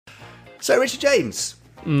So, Richard James,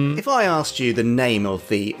 if I asked you the name of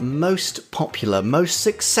the most popular, most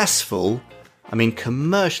successful,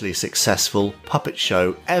 commercially successful puppet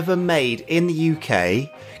show ever made in the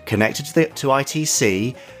UK, connected to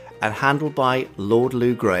ITC and handled by Lord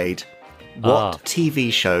Lou Grade, what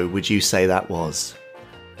TV show would you say that was?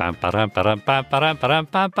 Bam, ba-dam, ba-dam, bam, ba-dam, ba-dam,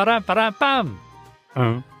 bam, ba-dam, ba-dam, bam.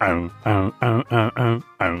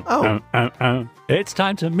 It's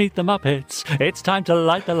time to meet the Muppets. It's time to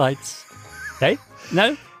light the lights. Hey?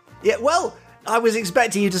 No? Yeah, well, I was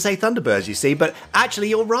expecting you to say Thunderbirds, you see, but actually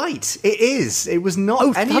you're right. It is. It was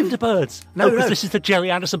not any Thunderbirds. No, because this is the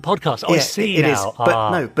Gerry Anderson podcast. I see it now.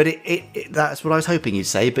 Is. But that's what I was hoping you'd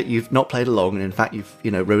say, but you've not played along, and in fact you've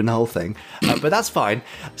ruined the whole thing. But that's fine.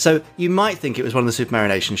 So you might think it was one of the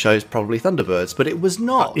Supermarionation shows, probably Thunderbirds, but it was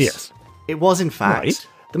not. Yes. It was, in fact,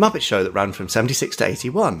 the Muppet Show that ran from 76 to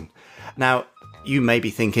 81. Now, you may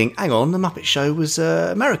be thinking, hang on, the Muppet Show was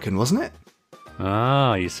American, wasn't it?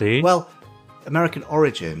 Ah, you see? Well, American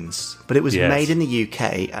origins, but it was made in the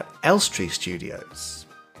UK at Elstree Studios.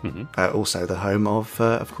 Mm-hmm. Also the home of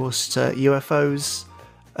course, UFO's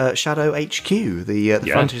Shadow HQ. The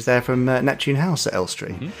front is there from Neptune House at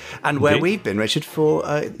Elstree. Mm-hmm. And where we've been, Richard, for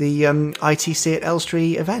the ITC at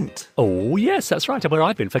Elstree event. Oh, yes, that's right. Where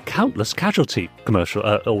I've been for countless Casualty commercial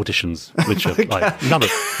auditions, which are,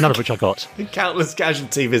 none of which I got. Countless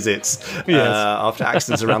Casualty visits after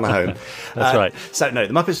accidents around the home. That's right. So, no,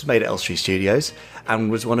 the Muppets was made at Elstree Studios and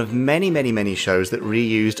was one of many, many, many shows that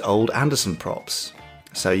reused old Anderson props.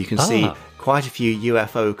 So you can see quite a few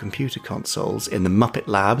UFO computer consoles in the Muppet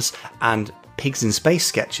Labs and Pigs in Space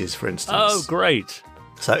sketches, for instance. Oh, great.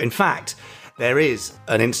 So, in fact, there is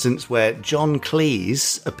an instance where John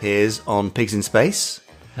Cleese appears on Pigs in Space.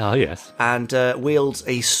 Oh, yes. And wields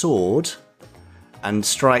a sword and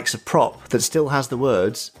strikes a prop that still has the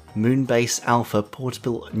words Moonbase Alpha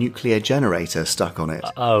Portable Nuclear Generator stuck on it.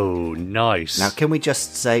 Oh, nice. Now, can we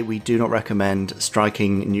just say we do not recommend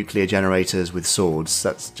striking nuclear generators with swords?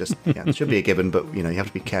 That's just, it should be a given, but, you have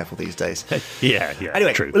to be careful these days. Yeah,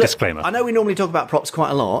 anyway, true. Look, disclaimer. I know we normally talk about props quite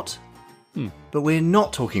a lot, but we're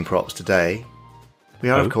not talking props today. We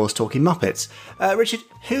are, of course, talking Muppets. Richard,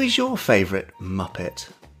 who is your favourite Muppet?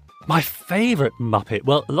 My favourite Muppet?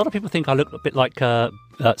 Well, a lot of people think I look a bit like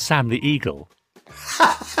Sam the Eagle.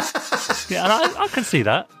 Yeah, and I can see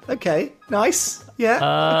that. Okay, nice.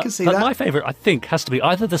 Yeah, I can see but that. My favourite, I think, has to be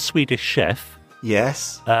either the Swedish Chef.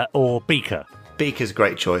 Yes. Or Beaker. Beaker's a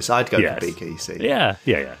great choice. I'd go for Beaker, you see. Yeah.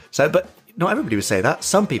 So, but not everybody would say that.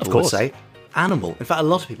 Some people would say Animal. In fact, a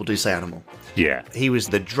lot of people do say Animal. Yeah. He was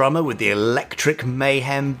the drummer with the Electric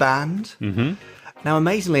Mayhem Band. Mm-hmm. Now,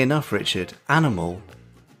 amazingly enough, Richard, actual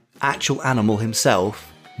Animal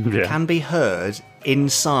himself, can be heard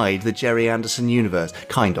inside the Gerry Anderson universe.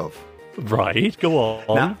 Kind of. Right, go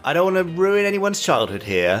on. Now, I don't want to ruin anyone's childhood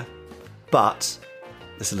here, but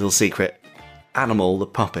there's a little secret. Animal, the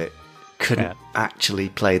puppet, couldn't actually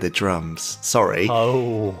play the drums. Sorry.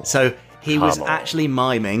 Oh. So he was actually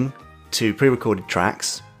miming to pre-recorded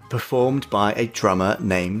tracks performed by a drummer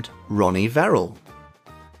named Ronnie Verrill.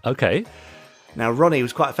 Okay. Now, Ronnie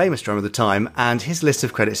was quite a famous drummer at the time, and his list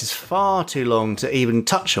of credits is far too long to even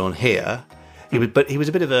touch on here. But he was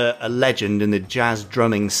a bit of a legend in the jazz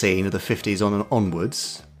drumming scene of the 50s on and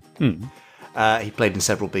onwards. He played in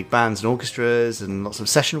several big bands and orchestras and lots of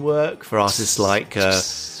session work for artists like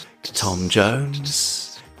Tom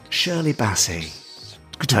Jones, Shirley Bassey,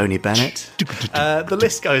 Tony Bennett. The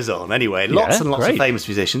list goes on. Anyway, lots and lots of famous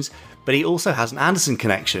musicians. But he also has an Anderson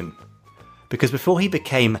connection. Because before he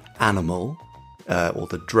became Animal, or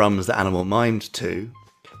the drums that Animal mimed to,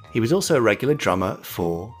 he was also a regular drummer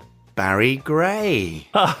for Barry Gray.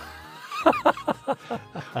 Love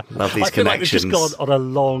these connections. Like we've just gone on a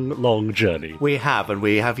long journey. We have, and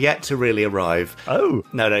we have yet to really arrive. Oh.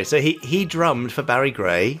 No. So he drummed for Barry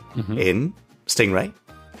Gray in Stingray,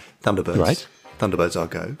 Thunderbirds, right. Thunderbirds Are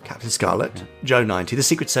Go, Captain Scarlet, Joe 90, The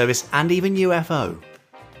Secret Service, and even UFO.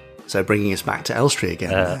 So bringing us back to Elstree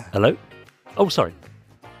again. Hello? Oh, sorry.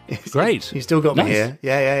 Great. You still got me here.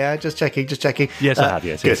 Yeah. Just checking. Yes, I have,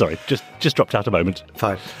 yes. Sorry. Just dropped out a moment.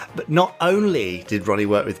 Fine. But not only did Ronnie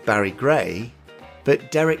work with Barry Gray,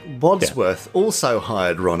 but Derek Wadsworth also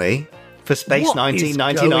hired Ronnie for Space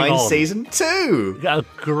 1999 Season 2. Oh,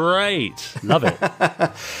 great. Love it.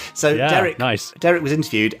 So Derek was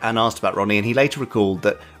interviewed and asked about Ronnie, and he later recalled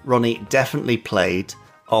that Ronnie definitely played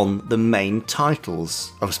on the main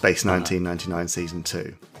titles of Space 1999 Season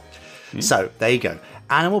 2. So, there you go.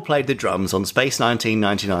 Animal played the drums on Space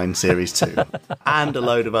 1999 Series 2 and a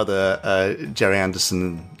load of other Gerry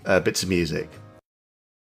Anderson bits of music.